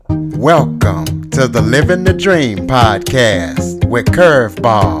Welcome to the Living the Dream podcast with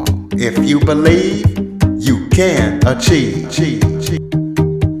Curveball. If you believe, you can achieve.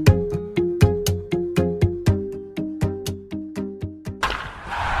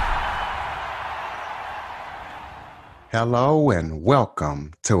 Hello and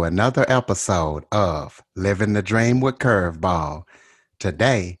welcome to another episode of Living the Dream with Curveball.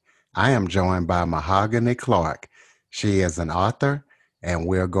 Today, I am joined by Mahogany Clark. She is an author, and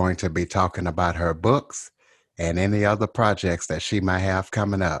we're going to be talking about her books and any other projects that she might have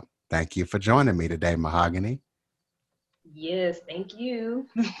coming up. Thank you for joining me today, Mahogany. Yes, thank you.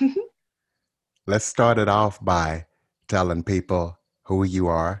 Let's start it off by telling people who you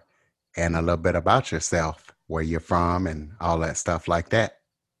are and a little bit about yourself, where you're from, and all that stuff like that.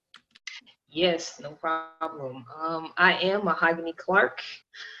 Yes, no problem. I am Mahogany Clark.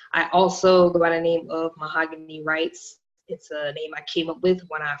 I also go by the name of Mahogany Writes. It's a name I came up with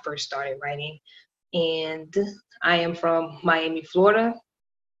when I first started writing. And I am from Miami, Florida,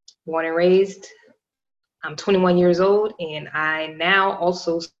 born and raised. I'm 21 years old, and I now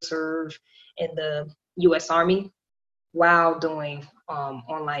also serve in the U.S. Army while doing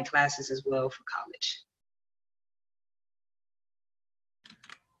online classes as well for college.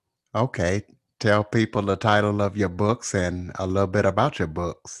 Okay, tell people the title of your books and a little bit about your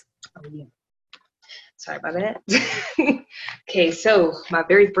books. Yeah. Sorry about that. Okay, so my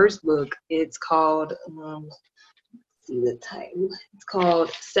very first book, it's called, see the title, it's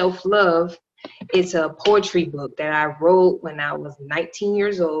called Self Love. It's a poetry book that I wrote when I was 19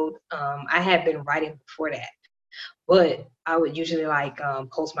 years old. I had been writing before that, but I would usually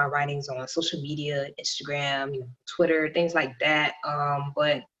post my writings on social media, Instagram, Twitter, things like that.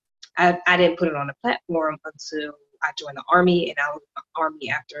 But I didn't put it on the platform until I joined the Army, and I was in the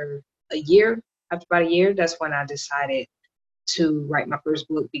Army after a year. After about a year, that's when I decided to write my first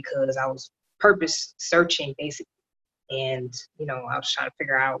book because I was purpose searching basically. And, I was trying to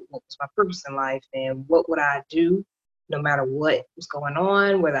figure out what was my purpose in life and what would I do no matter what was going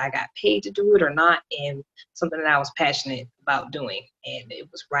on, whether I got paid to do it or not, and something that I was passionate about doing, and it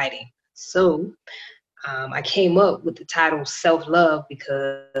was writing. So I came up with the title Self Love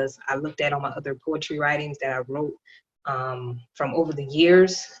because I looked at all my other poetry writings that I wrote from over the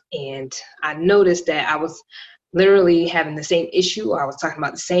years, and I noticed that I was literally having the same issue. I was talking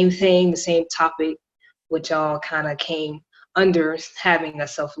about the same thing, the same topic, which all kind of came under having a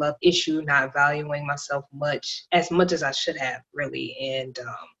self-love issue, not valuing myself much as I should have, really, and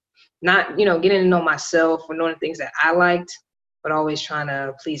not, getting to know myself or knowing the things that I liked, but always trying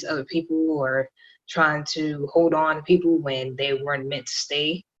to please other people or trying to hold on to people when they weren't meant to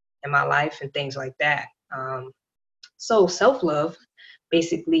stay in my life and things like that. So self-love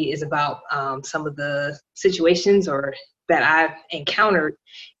basically is about some of the situations or that I've encountered,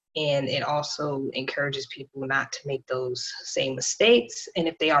 and it also encourages people not to make those same mistakes. And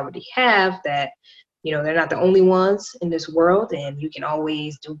if they already have that, they're not the only ones in this world, and you can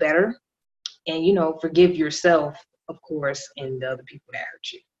always do better. And forgive yourself, of course, and the other people that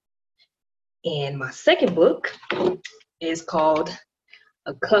hurt you. And my second book is called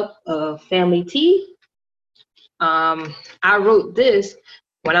A Cup of Family Tea. I wrote this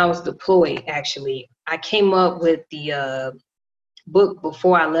when I was deployed, actually. I came up with the book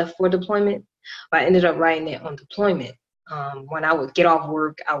before I left for deployment, but I ended up writing it on deployment. When I would get off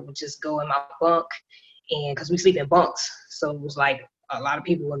work, I would just go in my bunk, and because we sleep in bunks, so it was like a lot of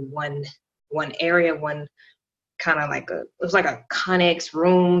people in one area, one kind of like it was like a Connex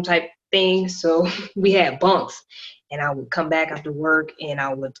room type thing. So we had bunks, and I would come back after work, and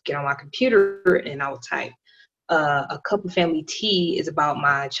I would get on my computer and I would type. A Cup of Family Tea is about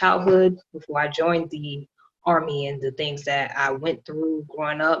my childhood before I joined the Army and the things that I went through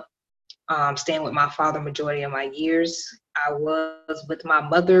growing up, staying with my father majority of my years. I was with my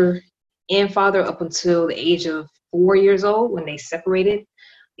mother and father up until the age of 4 years old when they separated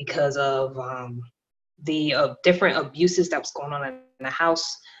because of the different abuses that was going on in the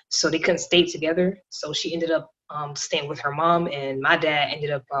house. So they couldn't stay together. So she ended up staying with her mom, and my dad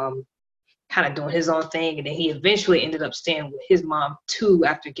ended up kind of doing his own thing. And then he eventually ended up staying with his mom too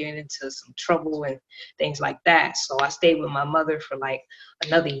after getting into some trouble and things like that. So I stayed with my mother for like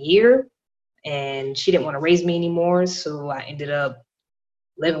another year, and she didn't want to raise me anymore. So I ended up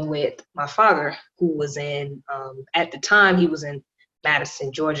living with my father, who was at the time, he was in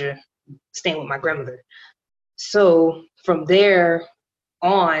Madison, Georgia, staying with my grandmother. So from there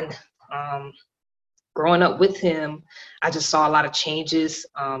on, um, growing up with him, I just saw a lot of changes.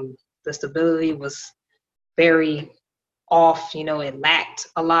 The stability was very off, it lacked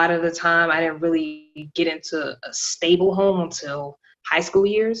a lot of the time. I didn't really get into a stable home until high school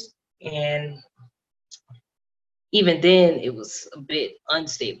years. And even then, it was a bit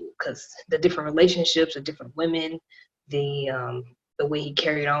unstable because the different relationships with different women, the way he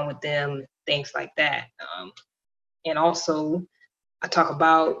carried on with them, things like that. And also, I talk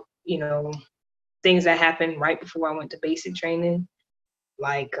about things that happened right before I went to basic training,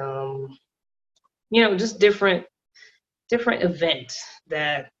 like just different events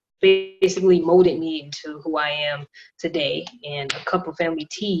that basically molded me into who I am today. And a cup of family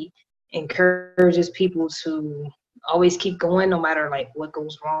tea encourages people to always keep going no matter like what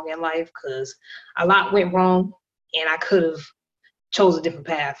goes wrong in life, because a lot went wrong and I could have chose a different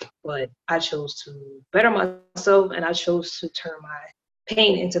path, but I chose to better myself and I chose to turn my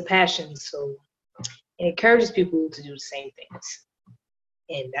pain into passion. So it encourages people to do the same things.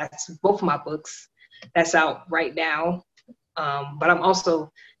 And that's both of my books. That's out right now. But I'm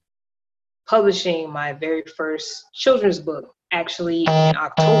also publishing my very first children's book actually in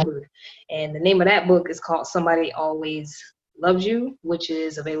October. And the name of that book is called Somebody Always Loves You, which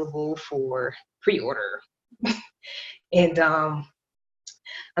is available for pre-order. And I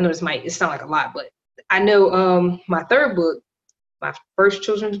know it sound like a lot, but I know my third book, my first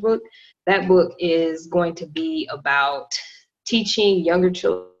children's book, that book is going to be about teaching younger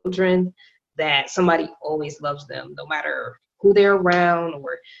children that somebody always loves them, no matter who they're around,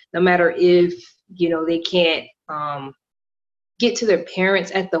 or no matter if they can't get to their parents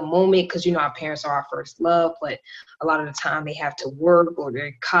at the moment, because our parents are our first love, but a lot of the time they have to work or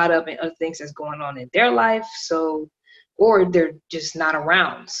they're caught up in other things that's going on in their life, so or they're just not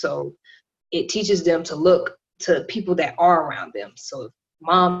around. So it teaches them to look to people that are around them. So if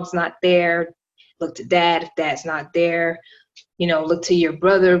mom's not there, look to dad. If dad's not there, look to your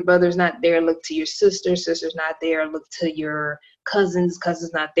brother's not there, look to your sister's not there, look to your cousin's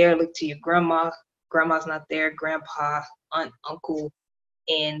not there, look to your grandma's not there, grandpa, aunt, uncle,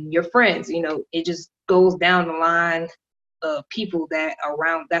 and your friends. It just goes down the line of people that's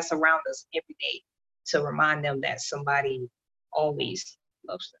around us every day, to remind them that somebody always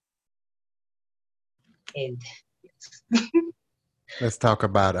loves them. And yes. Let's talk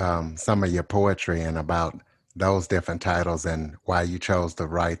about some of your poetry and about those different titles and why you chose to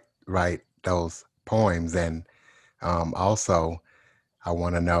write those poems. And also, I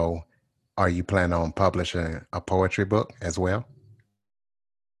want to know, are you planning on publishing a poetry book as well?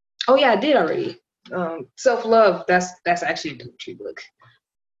 Oh yeah, I did already. Self love. That's actually a poetry book,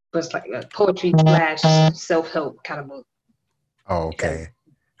 but it's like a poetry slash self help kind of book. Oh, Because okay.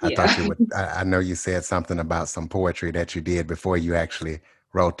 I thought yeah, you would. I know you said something about some poetry that you did before you actually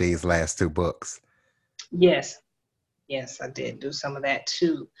wrote these last two books. yes, yes, I did do some of that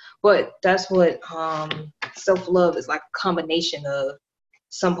too. But that's what self love is, like a combination of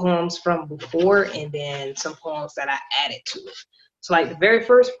some poems from before and then some poems that I added to it. So like the very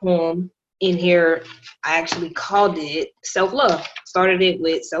first poem in here, I actually called it self love. Started it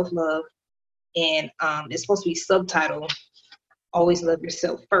with self love, and it's supposed to be subtitled "Always Love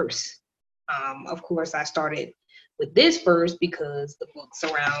Yourself First." Of course, I started with this first because the book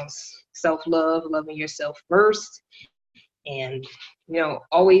surrounds self love, loving yourself first, and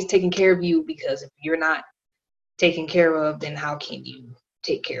always taking care of you, because if you're not taken care of, then how can you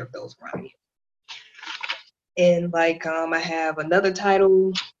take care of those around you? And like I have another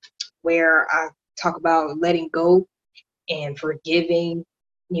title where I talk about letting go and forgiving,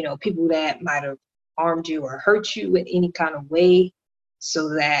 people that might have harmed you or hurt you in any kind of way, so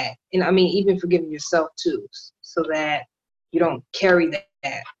that, and I mean, even forgiving yourself too, so that you don't carry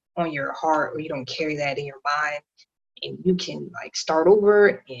that on your heart, or you don't carry that in your mind, and you can like start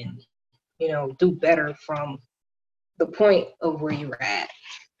over and, do better from the point of where you're at.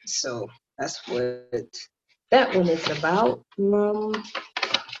 So that's what that one is about.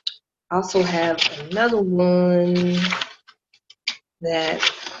 I also have another one that,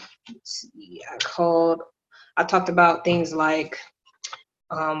 let's see, I talked about things like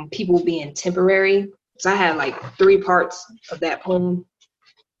people being temporary. So I had like three parts of that poem,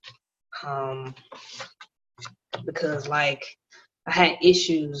 um, because like I had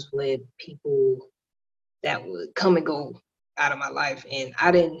issues with people that would come and go out of my life, and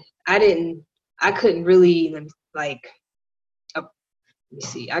I couldn't really like, let me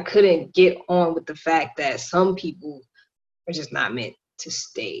see, I couldn't get on with the fact that some people are just not meant to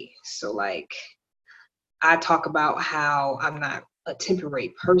stay. So like I talk about how I'm not a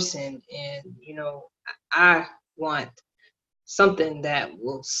temporary person, and I want something that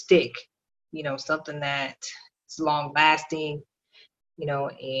will stick, something that's long lasting,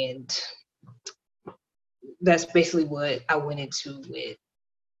 and that's basically what I went into with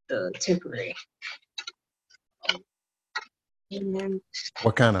the temporary. And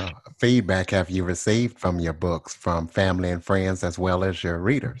What kind of feedback have you received from your books from family and friends as well as your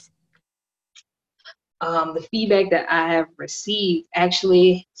readers? the feedback that I have received,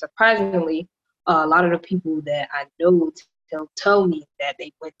 actually, surprisingly, a lot of the people that I know tell me that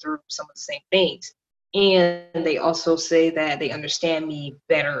they went through some of the same things. And they also say that they understand me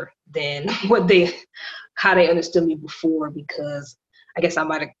better than how they understood me before, because I guess I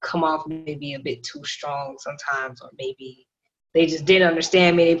might have come off maybe a bit too strong sometimes, or maybe they just didn't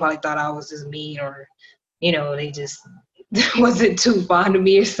understand me. They probably thought I was just mean, or, they just wasn't too fond of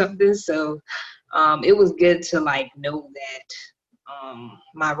me or something. So it was good to like know that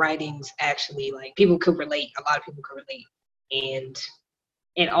my writings actually, like, people could relate. A lot of people could relate, and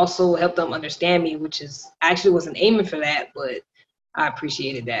it also helped them understand me, which is, I actually wasn't aiming for that, but I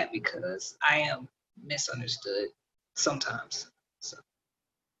appreciated that because I am misunderstood sometimes. So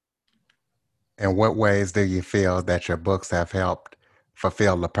In what ways do you feel that your books have helped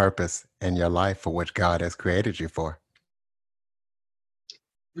fulfill the purpose in your life for which God has created you for?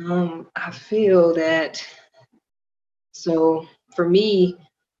 I feel that, so for me,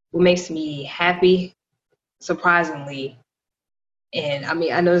 what makes me happy, surprisingly, and I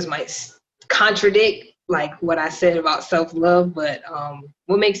mean, I know this might contradict like what I said about self-love, but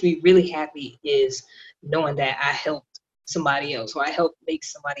what makes me really happy is knowing that I helped somebody else, or I helped make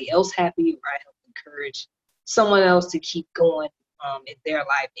somebody else happy, or I helped encourage someone else to keep going in their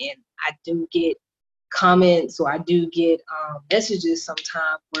life. And I do get comments, or I do get messages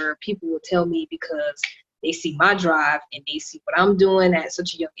sometimes where people will tell me, because they see my drive and they see what I'm doing at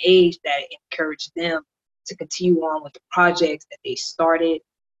such a young age, that encourage them to continue on with the projects that they started.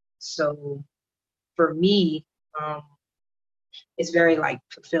 So for me, um, it's very like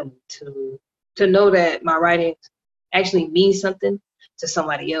fulfilling to know that my writing actually means something to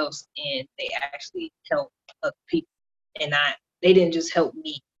somebody else, and they actually help other people, and not, they didn't just help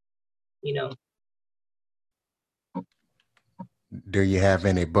me, you know. Do you have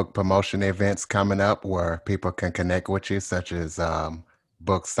any book promotion events coming up where people can connect with you, such as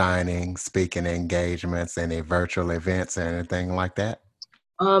book signings, speaking engagements, any virtual events, or anything like that?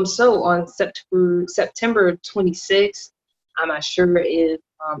 So on September 26th, I'm not sure if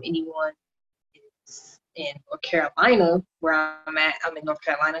anyone is in North Carolina, where I'm at. I'm in North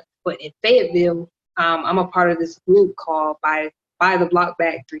Carolina, but in Fayetteville, I'm a part of this group called Buy the Block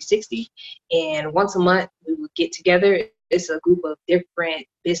Back 360, and once a month we would get together. It's a group of different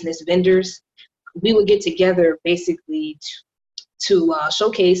business vendors. We would get together basically to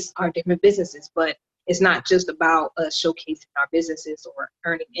showcase our different businesses. But it's not just about us showcasing our businesses or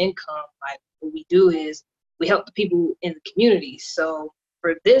earning income. Like, what we do is we help the people in the community. So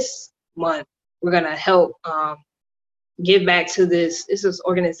for this month, we're gonna help give back to this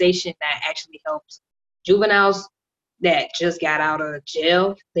organization that actually helps juveniles that just got out of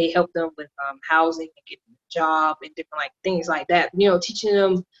jail. They help them with housing and getting a job and different like things like that. Teaching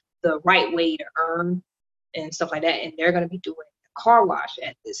them the right way to earn and stuff like that. And they're going to be doing a car wash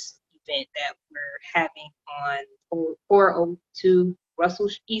at this event that we're having on 402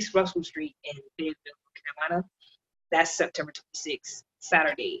 East Russell Street in Fayetteville, North Carolina. That's September 26th,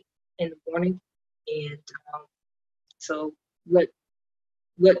 Saturday in the morning. And so what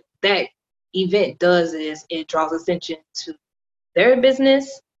what that event does is it draws attention to their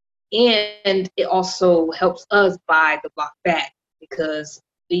business, and it also helps us buy the block back, because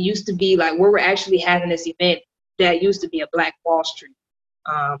it used to be like, where we're actually having this event, that used to be a Black Wall Street,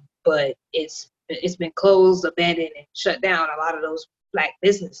 but it's been closed, abandoned, and shut down, a lot of those Black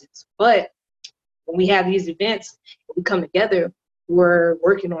businesses. But when we have these events, we come together, we're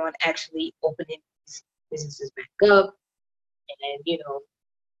working on actually opening these businesses back up, and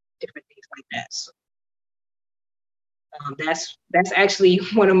different things like that. So that's actually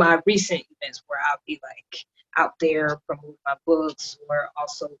one of my recent events where I'll be like out there promoting my books, or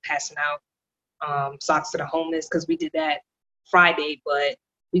also passing out socks to the homeless, because we did that Friday, but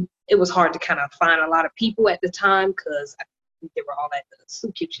it was hard to kind of find a lot of people at the time, because I think they were all at the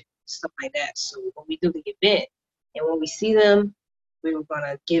soup kitchen, stuff like that. So when we do the event and when we see them, we were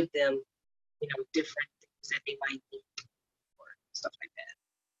gonna give them, different things that they might need, or stuff like that.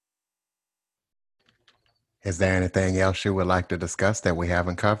 Is there anything else you would like to discuss that we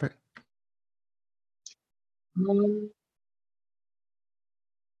haven't covered? Um,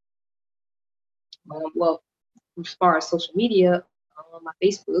 well, as far as social media, my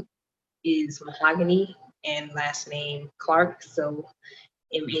Facebook is Mahogany and last name Clark. So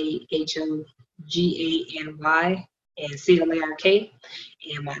Mahogany and CLARK.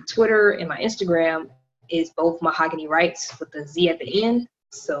 And my Twitter and my Instagram is both Mahogany Writes with the Z at the end.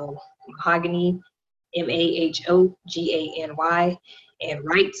 So Mahogany Mahogany, and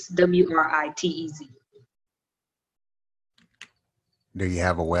Writes, Writez. Do you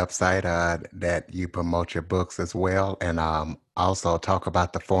have a website that you promote your books as well? And also talk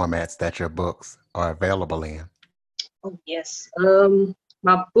about the formats that your books are available in. Oh yes.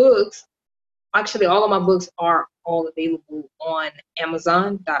 My books, actually all of my books are all available on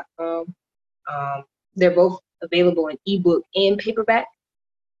Amazon.com. They're both available in ebook and paperback.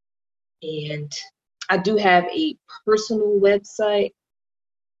 And I do have a personal website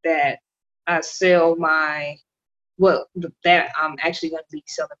that I sell that I'm actually going to be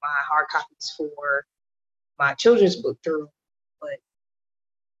selling my hard copies for my children's book through, but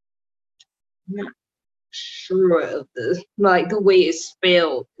I'm not sure of the way it's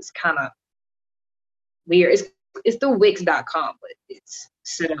spelled. It's kind of weird. It's through Wix.com, but it's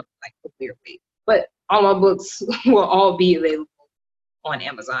set up like a weird way. But all my books will all be available on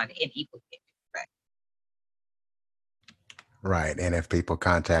Amazon in ebook. Right. And if people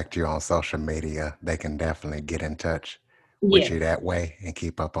contact you on social media, they can definitely get in touch with Yeah, you that way and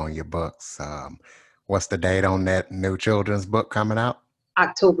keep up on your books. What's the date on that new children's book coming out?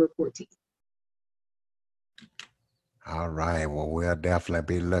 October 14th. All right. Well, we'll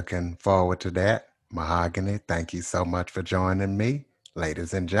definitely be looking forward to that. Mahogany, thank you so much for joining me.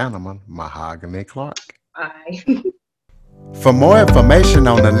 Ladies and gentlemen, Mahogany Clark. I For more information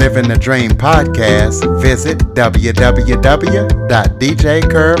on the Living the Dream podcast, visit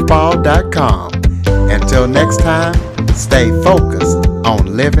www.djcurveball.com. Until next time, stay focused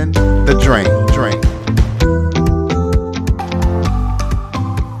on living the dream.